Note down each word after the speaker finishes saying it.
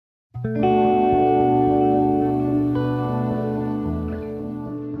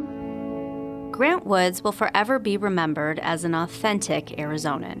Grant Woods will forever be remembered as an authentic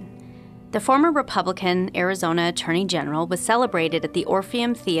Arizonan. The former Republican Arizona Attorney General was celebrated at the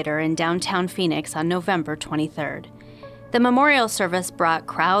Orpheum Theater in downtown Phoenix on November 23rd. The memorial service brought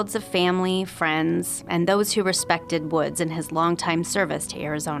crowds of family, friends, and those who respected Woods in his longtime service to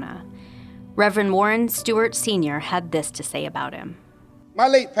Arizona. Reverend Warren Stewart Sr. had this to say about him. My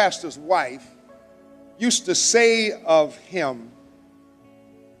late pastor's wife used to say of him,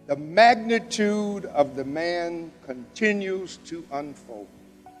 "The magnitude of the man continues to unfold."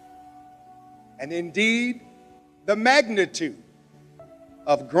 And indeed, the magnitude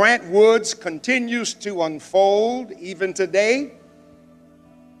of Grant Woods continues to unfold even today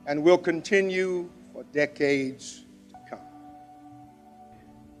and will continue for decades to come.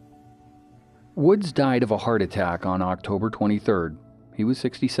 Woods died of a heart attack on October 23rd. He was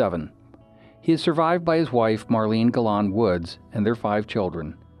 67. He is survived by his wife, Marlene Galan Woods, and their 5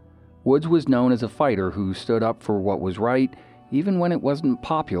 children. Woods was known as a fighter who stood up for what was right, even when it wasn't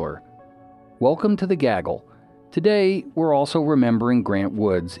popular. Welcome to the Gaggle. Today, we're also remembering Grant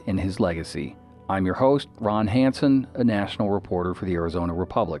Woods and his legacy. I'm your host, Ron Hansen, a national reporter for the Arizona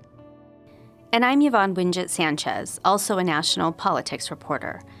Republic. And I'm Yvonne Winget Sanchez, also a national politics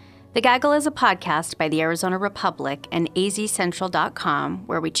reporter. The Gaggle is a podcast by the Arizona Republic and azcentral.com,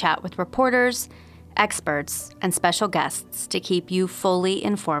 where we chat with reporters, experts, and special guests to keep you fully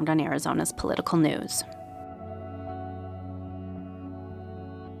informed on Arizona's political news.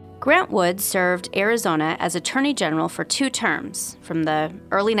 Grant Woods served Arizona as Attorney General for 2 terms, from the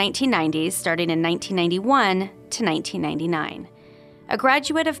early 1990s, starting in 1991 to 1999. A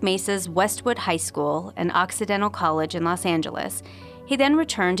graduate of Mesa's Westwood High School and Occidental College in Los Angeles, he then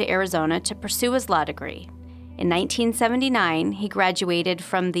returned to Arizona to pursue his law degree. In 1979, he graduated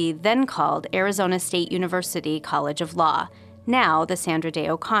from the then-called Arizona State University College of Law, now the Sandra Day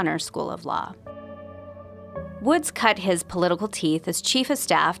O'Connor School of Law. Woods cut his political teeth as chief of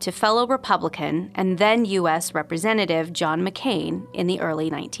staff to fellow Republican and then U.S. Representative John McCain in the early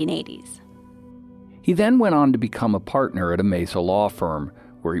 1980s. He then went on to become a partner at a Mesa law firm,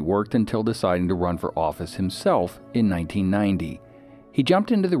 where he worked until deciding to run for office himself in 1990. He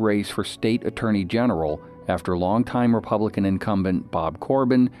jumped into the race for state attorney general after longtime Republican incumbent Bob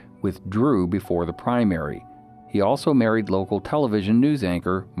Corbin withdrew before the primary. He also married local television news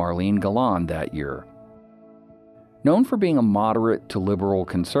anchor Marlene Galan that year. Known for being a moderate to liberal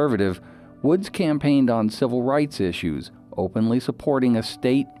conservative, Woods campaigned on civil rights issues, openly supporting a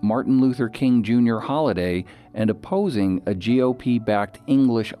state Martin Luther King Jr. holiday and opposing a GOP-backed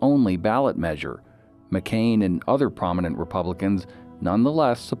English-only ballot measure. McCain and other prominent Republicans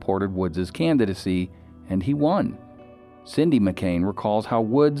nonetheless supported Woods' candidacy, and he won. Cindy McCain recalls how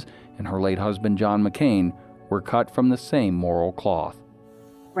Woods and her late husband John McCain were cut from the same moral cloth.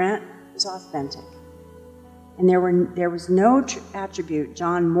 Grant was authentic, and there was no attribute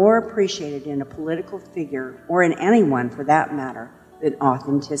John more appreciated in a political figure, or in anyone for that matter, than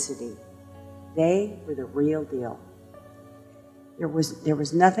authenticity. They were the real deal. There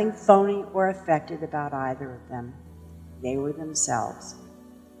was nothing phony or affected about either of them. They were themselves,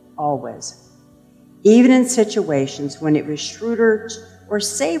 always. Even in situations when it was shrewder or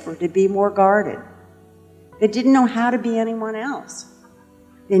safer to be more guarded. They didn't know how to be anyone else.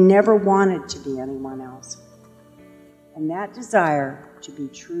 They never wanted to be anyone else. And that desire to be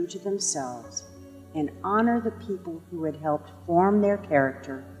true to themselves and honor the people who had helped form their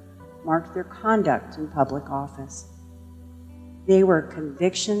character marked their conduct in public office. They were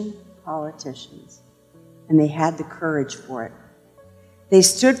conviction politicians, and they had the courage for it. They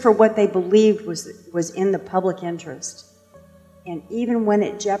stood for what they believed was in the public interest, and even when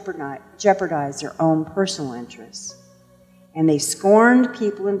it jeopardized their own personal interests. And they scorned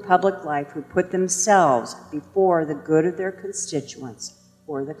people in public life who put themselves before the good of their constituents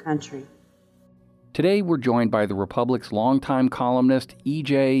or the country. Today, we're joined by the Republic's longtime columnist,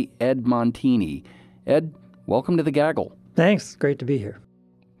 E.J. Ed Montini. Ed, welcome to the Gaggle. Thanks. Great to be here.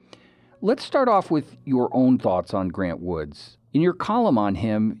 Let's start off with your own thoughts on Grant Woods. In your column on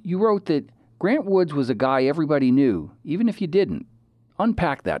him, you wrote that Grant Woods was a guy everybody knew, even if you didn't.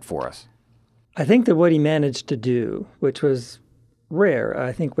 Unpack that for us. I think that what he managed to do, which was rare,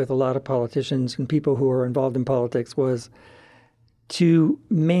 I think, with a lot of politicians and people who are involved in politics, was to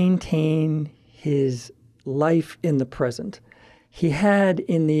maintain his life in the present. He had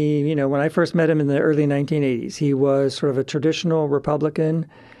when I first met him in the early 1980s, he was sort of a traditional Republican,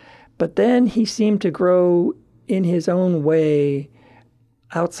 but then he seemed to grow in his own way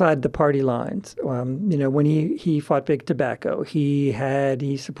outside the party lines. When he fought big tobacco, he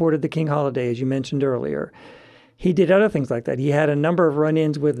supported the King holiday, as you mentioned earlier. he did other things like that. He had a number of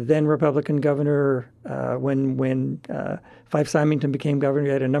run-ins with then Republican governor when Fife Symington became governor.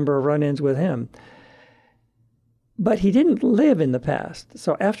 He had a number of run-ins with him. But he didn't live in the past.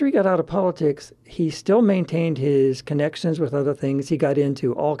 So after he got out of politics, he still maintained his connections with other things. He got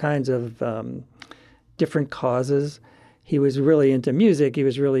into all kinds of different causes. He was really into music. He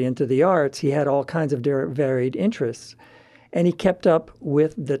was really into the arts. He had all kinds of varied interests. And he kept up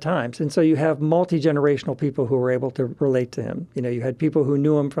with the times. And so you have multi-generational people who were able to relate to him. You had people who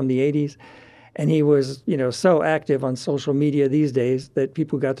knew him from the 80s, and he was, so active on social media these days that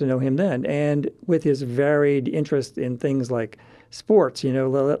people got to know him then. And with his varied interest in things like sports,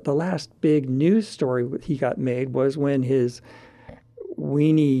 the last big news story he got made was when his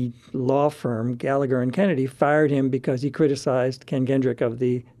weenie law firm, Gallagher and Kennedy, fired him because he criticized Ken Gendrick of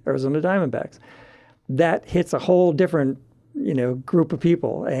the Arizona Diamondbacks. That hits a whole different group of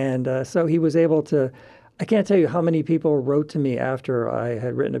people. And so he was able to, I can't tell you how many people wrote to me after I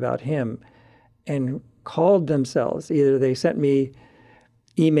had written about him and called themselves. Either they sent me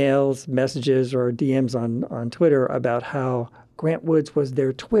emails, messages, or DMs on Twitter about how Grant Woods was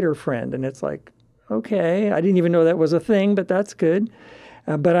their Twitter friend. And it's like, okay, I didn't even know that was a thing, but that's good.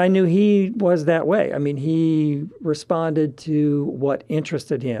 But I knew he was that way. I mean, he responded to what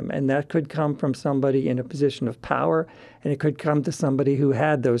interested him, and that could come from somebody in a position of power, and it could come to somebody who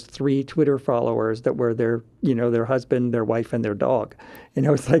had those 3 Twitter followers that were their husband, their wife, and their dog.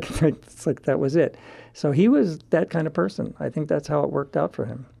 It's like that was it. So he was that kind of person. I think that's how it worked out for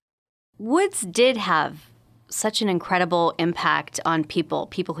him. Woods did have such an incredible impact on people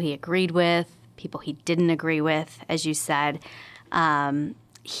he agreed with, people he didn't agree with, as you said.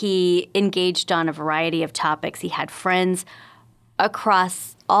 He engaged on a variety of topics. He had friends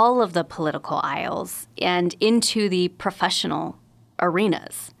across all of the political aisles and into the professional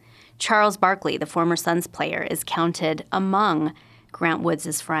arenas. Charles Barkley, the former Suns player, is counted among Grant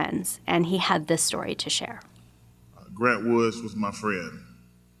Woods' friends, and he had this story to share. Grant Woods was my friend.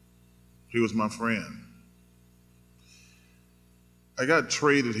 He was my friend. I got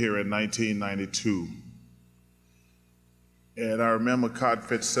traded here in 1992. And I remember Cotton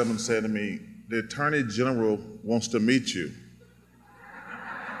Fitzsimmons said to me, "The Attorney General wants to meet you."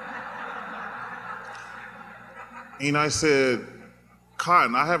 And I said,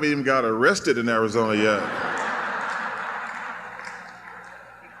 "Cotton, I haven't even got arrested in Arizona yet."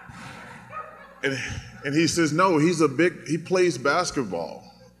 And he says, "No, he plays basketball."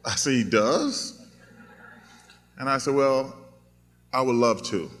 I said, "He does?" And I said, "Well, I would love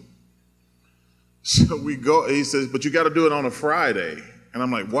to." So we go, he says, "But you got to do it on a Friday." And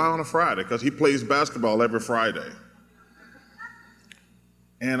I'm like, "Why on a Friday?" Because he plays basketball every Friday.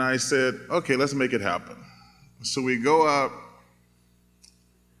 And I said, "Okay, let's make it happen." So we go out,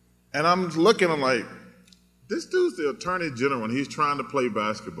 and I'm looking, I'm like, this dude's the Attorney General, and he's trying to play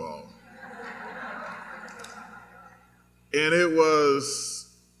basketball. And it was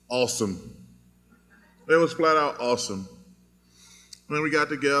awesome. It was flat out awesome. Then we got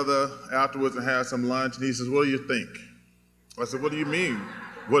together afterwards and had some lunch, and he says, "What do you think?" I said, "What do you mean,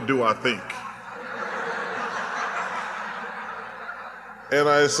 what do I think?" And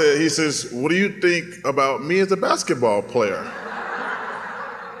he says, "What do you think about me as a basketball player?"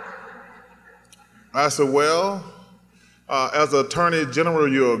 I said, "Well, as Attorney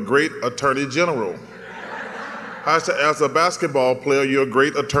General, you're a great Attorney General." I said, "As a basketball player, you're a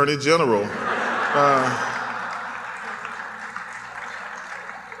great Attorney General."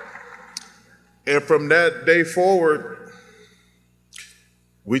 And from that day forward,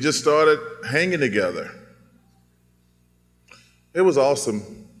 we just started hanging together. It was awesome.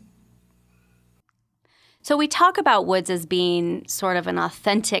 So we talk about Woods as being sort of an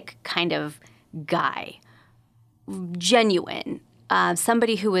authentic kind of guy, genuine,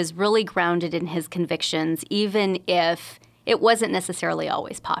 somebody who is really grounded in his convictions, even if it wasn't necessarily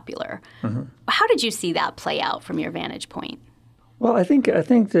always popular. Mm-hmm. How did you see that play out from your vantage point? Well, I think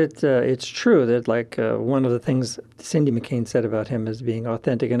that it's true that one of the things Cindy McCain said about him is being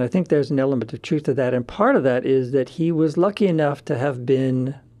authentic, and I think there's an element of truth to that. And part of that is that he was lucky enough to have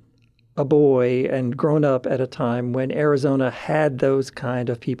been a boy and grown up at a time when Arizona had those kind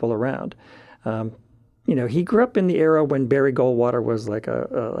of people around. He grew up in the era when Barry Goldwater was like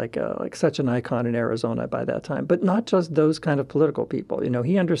such an icon in Arizona by that time, but not just those kind of political people.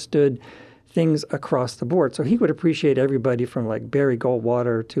 He understood things across the board. So he would appreciate everybody from like Barry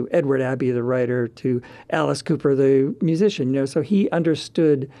Goldwater to Edward Abbey, the writer, to Alice Cooper, the musician. So he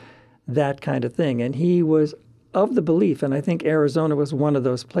understood that kind of thing. And he was of the belief, and I think Arizona was one of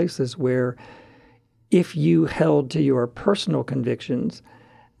those places where if you held to your personal convictions,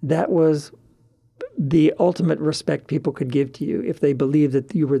 that was the ultimate respect people could give to you if they believed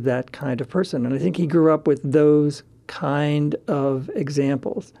that you were that kind of person. And I think he grew up with those kind of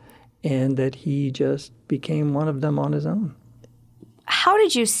examples, and that he just became one of them on his own. How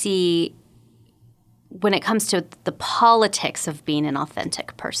did you see, when it comes to the politics of being an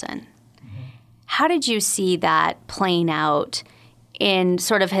authentic person, how did you see that playing out in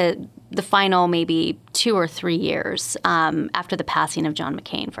sort of the final maybe 2 or 3 years after the passing of John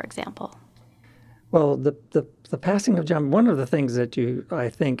McCain, for example? Well, the passing of John, one of the things that I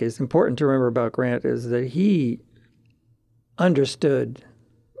think is important to remember about Grant is that he understood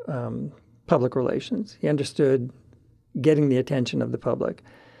public relations. He understood getting the attention of the public.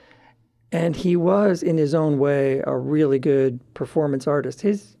 And he was, in his own way, a really good performance artist.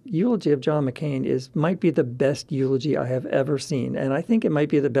 His eulogy of John McCain might be the best eulogy I have ever seen. And I think it might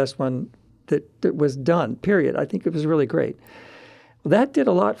be the best one that was done, period. I think it was really great. Well, that did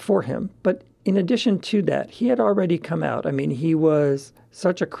a lot for him. But in addition to that, he had already come out. I mean, he was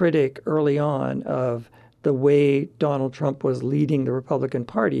such a critic early on of the way Donald Trump was leading the Republican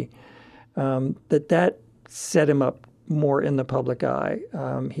Party that set him up more in the public eye.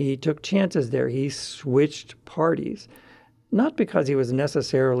 He took chances there. He switched parties, not because he was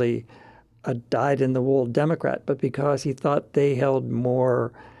necessarily a dyed-in-the-wool Democrat, but because he thought they held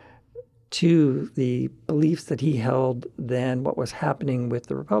more to the beliefs that he held than what was happening with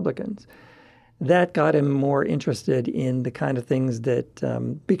the Republicans. That got him more interested in the kind of things that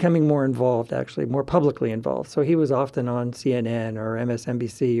becoming more involved, actually, more publicly involved. So he was often on CNN or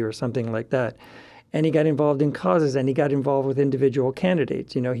MSNBC or something like that. And he got involved in causes, and he got involved with individual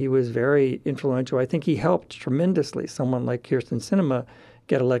candidates. You know, he was very influential. I think he helped tremendously someone like Kyrsten Sinema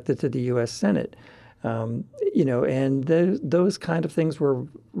get elected to the U.S. Senate. You know, and those kind of things were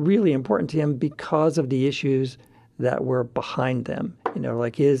really important to him because of the issues that were behind them. You know,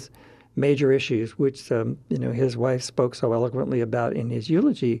 like his major issues, which, you know, his wife spoke so eloquently about in his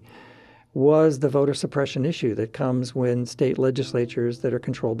eulogy, was the voter suppression issue that comes when state legislatures that are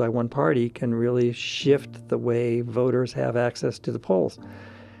controlled by one party can really shift the way voters have access to the polls.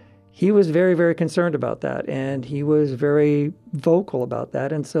 He was very, very concerned about that, and he was very vocal about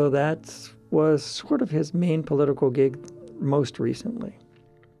that, and so that was sort of his main political gig most recently.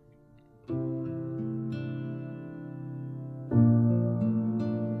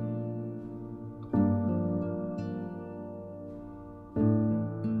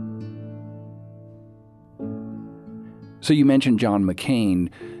 So you mentioned John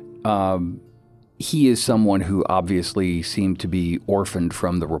McCain. He is someone who obviously seemed to be orphaned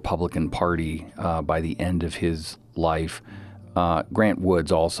from the Republican Party by the end of his life. Grant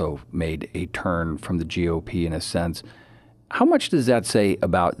Woods also made a turn from the GOP in a sense. How much does that say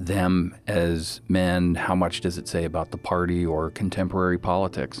about them as men? How much does it say about the party or contemporary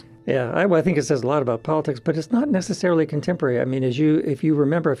politics? Yeah, I think it says a lot about politics, but it's not necessarily contemporary. I mean, if you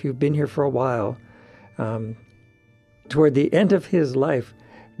remember, if you've been here for a while, toward the end of his life,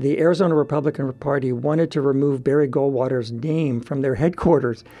 the Arizona Republican Party wanted to remove Barry Goldwater's name from their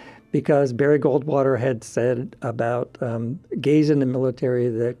headquarters because Barry Goldwater had said about gays in the military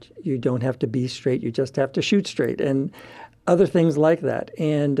that you don't have to be straight, you just have to shoot straight, and other things like that.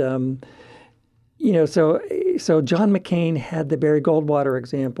 And, you know, so John McCain had the Barry Goldwater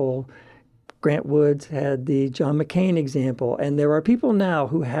example. Grant Woods had the John McCain example. And there are people now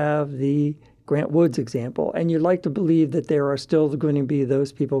who have the Grant Woods example, and you'd like to believe that there are still going to be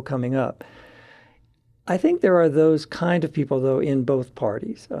those people coming up. I think there are those kind of people, though, in both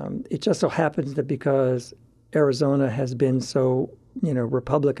parties. It just so happens that because Arizona has been so, you know,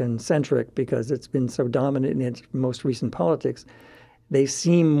 Republican-centric, because it's been so dominant in its most recent politics, they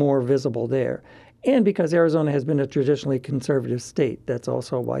seem more visible there. And because Arizona has been a traditionally conservative state, that's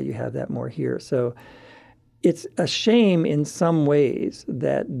also why you have that more here. So it's a shame in some ways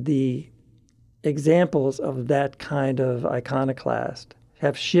that the examples of that kind of iconoclast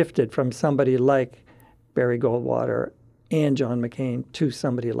have shifted from somebody like Barry Goldwater and John McCain to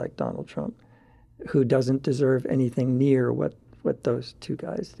somebody like Donald Trump, who doesn't deserve anything near what those two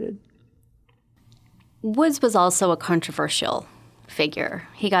guys did. Woods was also a controversial figure.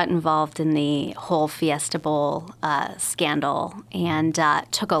 He got involved in the whole Fiesta Bowl scandal and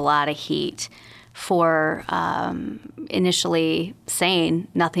took a lot of heat for initially saying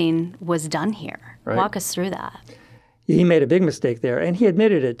nothing was done here. Right. Walk us through that. He made a big mistake there, and he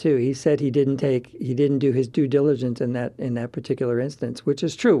admitted it too. He said he didn't do his due diligence in that particular instance, which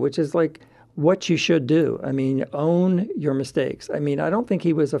is true, which is like what you should do. I mean, own your mistakes. I mean, I don't think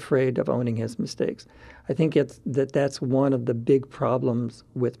he was afraid of owning his mistakes. I think that's one of the big problems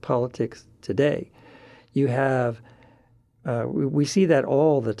with politics today. You have We see that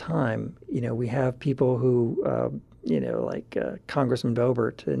all the time. We have people who, like Congressman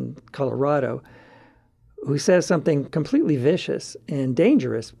Boebert in Colorado, who says something completely vicious and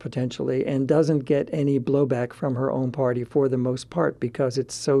dangerous potentially and doesn't get any blowback from her own party for the most part because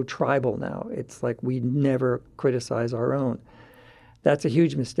it's so tribal now. It's like we never criticize our own. That's a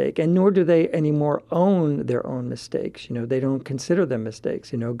huge mistake. And nor do they anymore own their own mistakes. They don't consider them mistakes.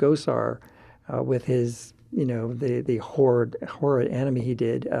 Gosar with his, the horrid enemy he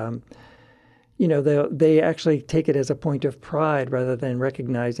did, they actually take it as a point of pride rather than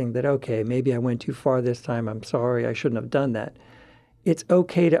recognizing that, okay, maybe I went too far this time. I'm sorry. I shouldn't have done that. It's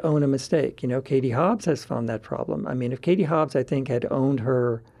okay to own a mistake. Katie Hobbs has found that problem. I mean, if Katie Hobbs, I think, had owned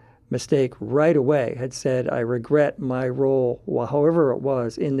her mistake right away, had said, I regret my role, however it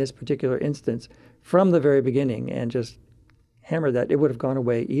was, in this particular instance from the very beginning and just hammered that, it would have gone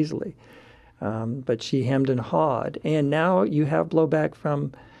away easily. But she hemmed and hawed. And now you have blowback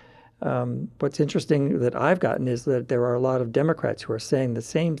from what's interesting that I've gotten is that there are a lot of Democrats who are saying the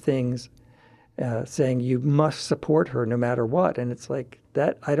same things, saying you must support her no matter what. And it's like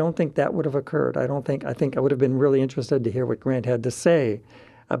that. I don't think that would have occurred. I think I would have been really interested to hear what Grant had to say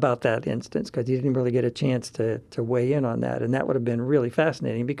about that instance because he didn't really get a chance to weigh in on that. And that would have been really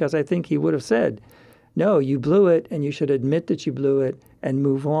fascinating because I think he would have said, no, you blew it and you should admit that you blew it and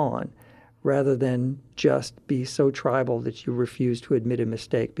move on, rather than just be so tribal that you refuse to admit a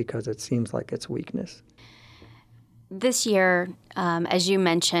mistake because it seems like it's weakness. This year, as you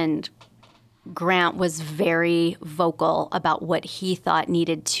mentioned, Grant was very vocal about what he thought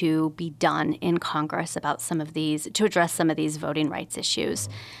needed to be done in Congress about to address some of these voting rights issues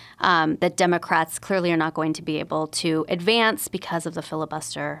that Democrats clearly are not going to be able to advance because of the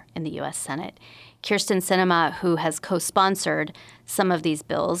filibuster in the U.S. Senate. Kyrsten Sinema, who has co-sponsored some of these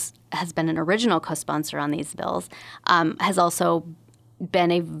bills, has been an original co-sponsor on these bills, has also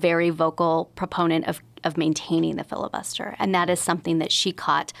been a very vocal proponent of maintaining the filibuster. And that is something that she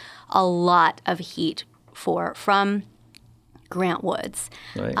caught a lot of heat for from Grant Woods,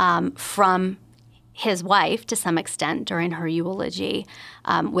 right. From his wife to some extent during her eulogy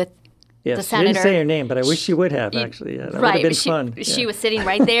with the senator. She didn't say her name, but I wish she would have, actually. Yeah, that would have been fun. She was sitting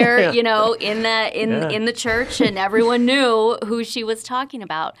right there, in the church, and everyone knew who she was talking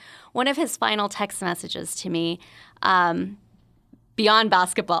about. One of his final text messages to me, beyond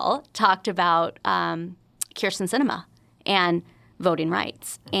basketball, talked about Kyrsten Sinema and voting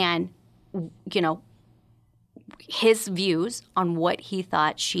rights and, his views on what he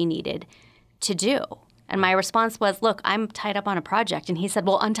thought she needed to do. And my response was, look, I'm tied up on a project. And he said,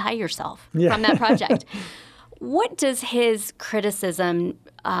 well, untie yourself from that project. What does his criticism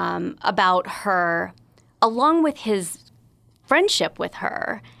about her, along with his friendship with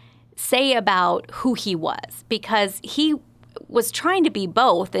her, say about who he was? Because he was trying to be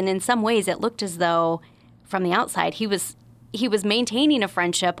both. And in some ways, it looked as though from the outside, he was maintaining a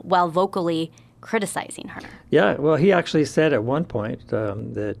friendship while vocally criticizing her. Yeah, well, he actually said at one point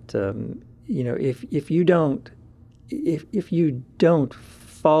that if you don't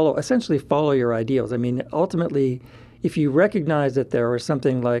follow your ideals, I mean, ultimately, if you recognize that there is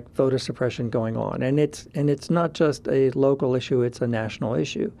something like voter suppression going on, and it's not just a local issue, it's a national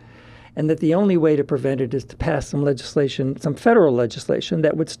issue, and that the only way to prevent it is to pass some legislation, some federal legislation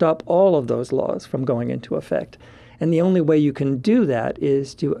that would stop all of those laws from going into effect. And the only way you can do that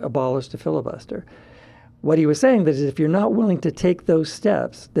is to abolish the filibuster. What he was saying is if you're not willing to take those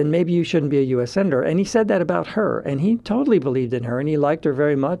steps, then maybe you shouldn't be a U.S. senator. And he said that about her. And he totally believed in her. And he liked her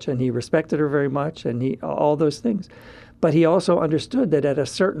very much. And he respected her very much. And all those things. But he also understood that at a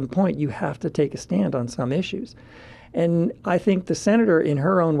certain point, you have to take a stand on some issues. And I think the senator, in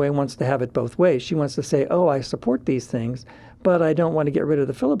her own way, wants to have it both ways. She wants to say, oh, I support these things, but I don't want to get rid of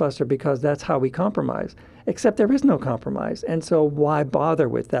the filibuster because that's how we compromise. Except there is no compromise. And so why bother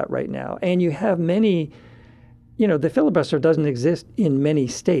with that right now? And you have many... the filibuster doesn't exist in many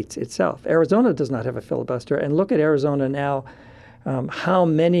states itself. Arizona does not have a filibuster. And look at Arizona now, how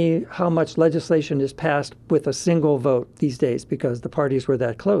much legislation is passed with a single vote these days because the parties were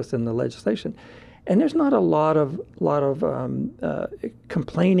that close in the legislation. And there's not a lot of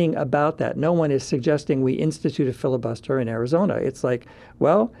complaining about that. No one is suggesting we institute a filibuster in Arizona. It's like,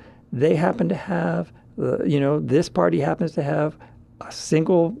 well, they happen to have, this party happens to have a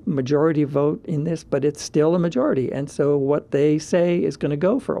single majority vote in this, but it's still a majority. And so what they say is going to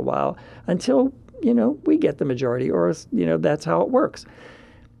go for a while until, we get the majority, or, that's how it works.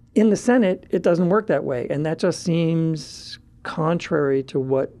 In the Senate, it doesn't work that way. And that just seems contrary to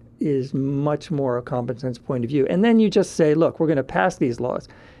what is much more a common sense point of view. And then you just say, look, we're going to pass these laws.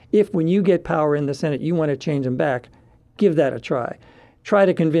 If when you get power in the Senate, you want to change them back, give that a try. Try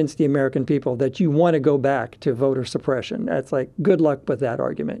to convince the American people that you want to go back to voter suppression. That's like, good luck with that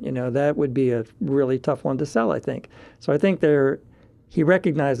argument. That would be a really tough one to sell, I think. So I think he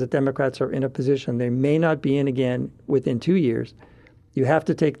recognized that Democrats are in a position they may not be in again within 2 years. You have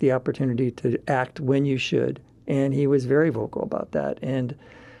to take the opportunity to act when you should. And he was very vocal about that. And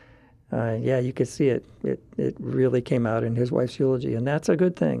you could see it. It really came out in his wife's eulogy. And that's a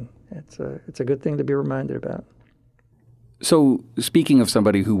good thing. It's a good thing to be reminded about. So speaking of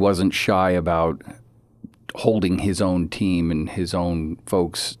somebody who wasn't shy about holding his own team and his own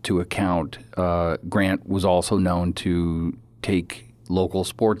folks to account, Grant was also known to take local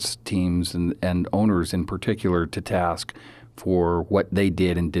sports teams and owners in particular to task for what they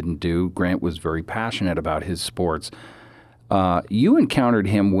did and didn't do. Grant was very passionate about his sports. You encountered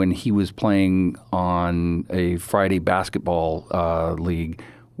him when he was playing on a Friday basketball league.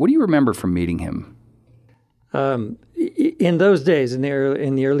 What do you remember from meeting him? In those days, in the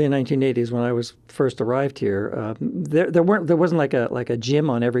early 1980s, when I was first arrived here, there wasn't like a gym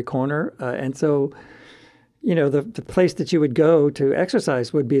on every corner, and so the place that you would go to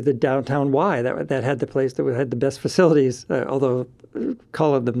exercise would be the downtown Y that had the place that had the best facilities. Although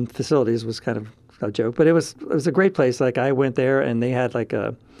calling them facilities was kind of a joke, but it was a great place. Like, I went there and they had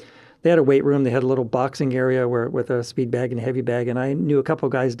a weight room. They had a little boxing area with a speed bag and a heavy bag, and I knew a couple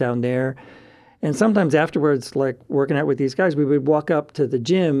of guys down there. And sometimes afterwards, like working out with these guys, we would walk up to the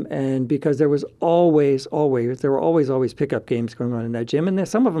gym, and because there were always pickup games going on in that gym, and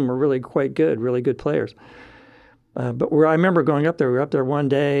some of them were really quite good, really good players. But I remember going up there. We were up there one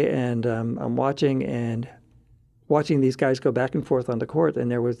day, and I'm watching these guys go back and forth on the court, and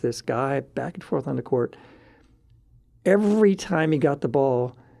there was this guy back and forth on the court. Every time he got the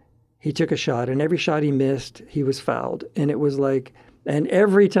ball, he took a shot, and every shot he missed, he was fouled. And it was like, and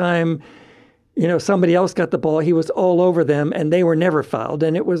every time somebody else got the ball, he was all over them, and they were never fouled.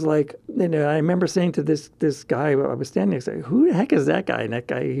 And it was like, I remember saying to this guy, I was standing next to him, who the heck is that guy? And that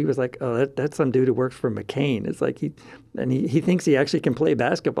guy, he was like, oh, that's some dude who works for McCain. It's like he thinks he actually can play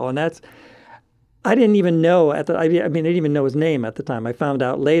basketball. And I didn't even know I didn't even know his name at the time. I found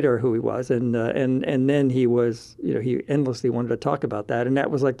out later who he was, and then he was, he endlessly wanted to talk about that. And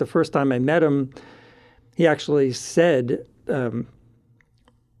that was like the first time I met him. He actually said,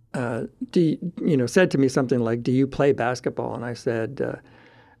 said to me something like, "Do you play basketball?" And I said,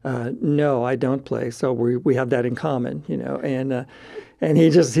 "No, I don't play." So we have that in common, And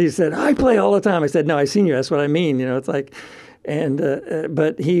he said, "I play all the time." I said, "No, I seen you. That's what I mean." It's like,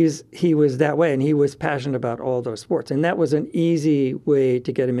 but he was that way, and he was passionate about all those sports, and that was an easy way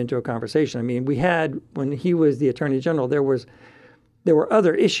to get him into a conversation. I mean, when he was the Attorney General, there were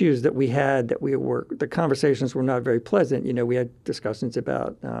other issues that we had the conversations were not very pleasant. We had discussions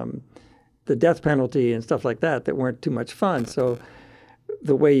about the death penalty and stuff like that weren't too much fun. So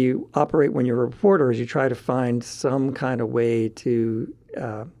the way you operate when you're a reporter is you try to find some kind of way to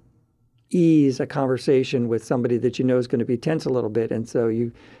ease a conversation with somebody that is going to be tense a little bit. And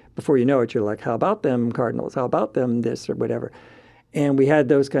so before you know it, you're like, how about them Cardinals? How about them this or whatever? And we had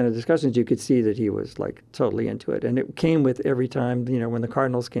those kind of discussions. You could see that he was like totally into it. And it came with every time, when the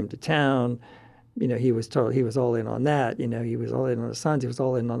Cardinals came to town, he was all in on that. He was all in on the Suns. He was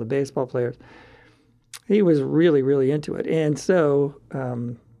all in on the baseball players. He was really, really into it. And so,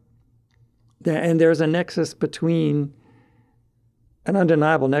 and there's an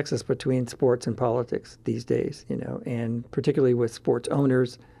undeniable nexus between sports and politics these days, and particularly with sports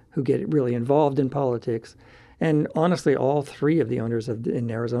owners who get really involved in politics. And honestly, all three of the owners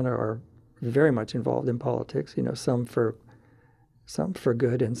in Arizona are very much involved in politics. Some for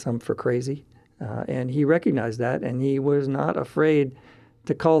good and some for crazy. And he recognized that, and he was not afraid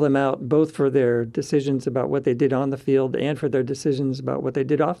to call them out, both for their decisions about what they did on the field and for their decisions about what they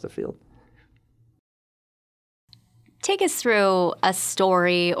did off the field. Take us through a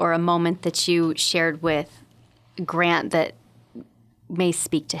story or a moment that you shared with Grant that may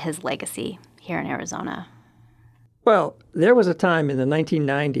speak to his legacy here in Arizona. Well, there was a time in the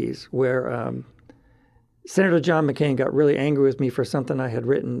 1990s where Senator John McCain got really angry with me for something I had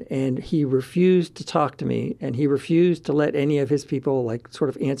written, and he refused to talk to me, and he refused to let any of his people sort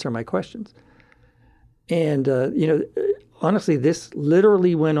of answer my questions. And, honestly, this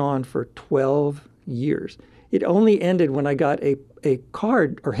literally went on for 12 years. It only ended when I got a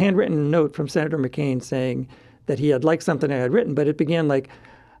card or handwritten note from Senator McCain saying that he had liked something I had written, but it began like,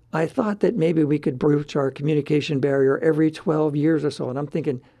 I thought that maybe we could breach our communication barrier every 12 years or so. And I'm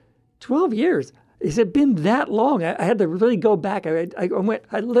thinking, 12 years? Has it been that long? I had to really go back. I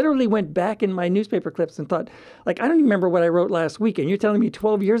literally went back in my newspaper clips and thought, I don't even remember what I wrote last week. And you're telling me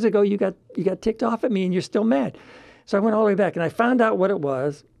 12 years ago you got ticked off at me and you're still mad. So I went all the way back, and I found out what it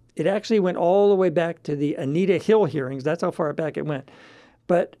was. It actually went all the way back to the Anita Hill hearings. That's how far back it went.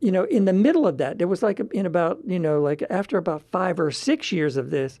 But, in the middle of that, there was after about 5 or 6 years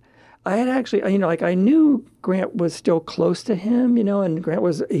of this, I had actually, I knew Grant was still close to him, and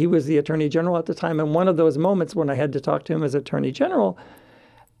he was the Attorney General at the time. And one of those moments when I had to talk to him as Attorney General,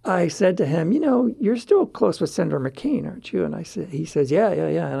 I said to him, you're still close with Senator McCain, aren't you? And he says, yeah.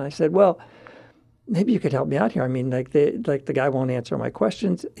 And I said, well, maybe you could help me out here. I mean, the guy won't answer my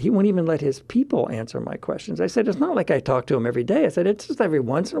questions. He won't even let his people answer my questions. I said, it's not like I talk to him every day. I said, it's just every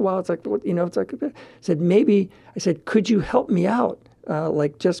once in a while. It's like, I said, could you help me out?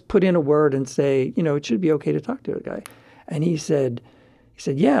 Just put in a word and say, it should be okay to talk to a guy. And he said,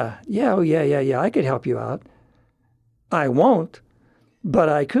 yeah, I could help you out. I won't, but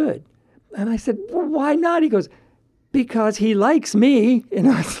I could. And I said, well, why not? He goes, because he likes me. And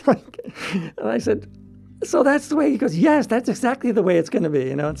I was like, and I said, so that's the way. He goes, yes, that's exactly the way it's going to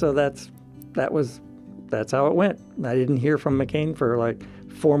be. And so that's how it went. I didn't hear from McCain for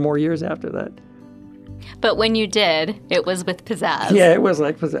 4 more years after that. But when you did, it was with pizzazz. Yeah, it was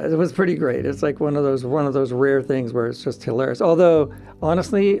like pizzazz. It was pretty great. It's like one of those rare things where it's just hilarious. Although,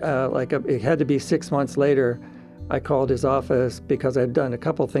 honestly, it had to be 6 months later, I called his office because I'd done a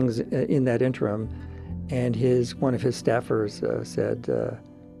couple things in that interim, and one of his staffers said,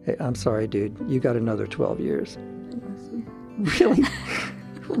 hey, I'm sorry, dude, you got another 12 years. And I said, really?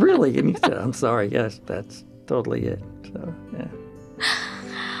 Really? And he said, I'm sorry, yes, that's totally it. So, yeah.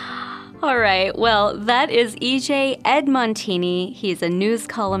 All right. Well, that is E.J. Ed Montini. He's a news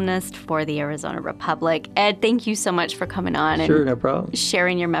columnist for the Arizona Republic. Ed, thank you so much for coming on Sure, no problem.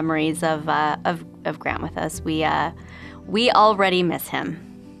 Sharing your memories of Grant with us. We already miss him.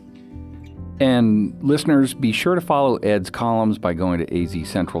 And listeners, be sure to follow Ed's columns by going to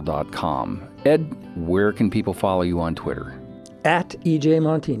azcentral.com. Ed, where can people follow you on Twitter? At E.J.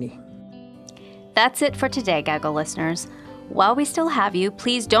 Montini. That's it for today, Gaggle listeners. While we still have you,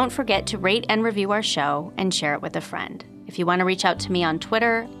 please don't forget to rate and review our show and share it with a friend. If you want to reach out to me on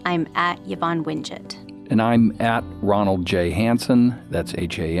Twitter, I'm at Yvonne Wingett. And I'm at Ronald J. Hansen. That's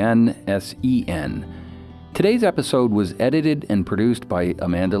Hansen. Today's episode was edited and produced by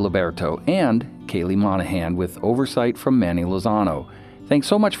Amanda Liberto and Kaylee Monahan with oversight from Manny Lozano. Thanks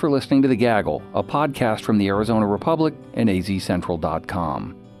so much for listening to The Gaggle, a podcast from the Arizona Republic and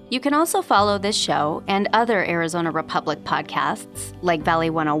azcentral.com. You can also follow this show and other Arizona Republic podcasts, like Valley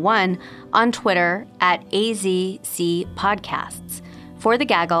 101, on Twitter at AZC Podcasts. For The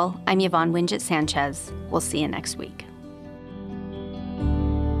Gaggle, I'm Yvonne Wingett Sanchez. We'll see you next week.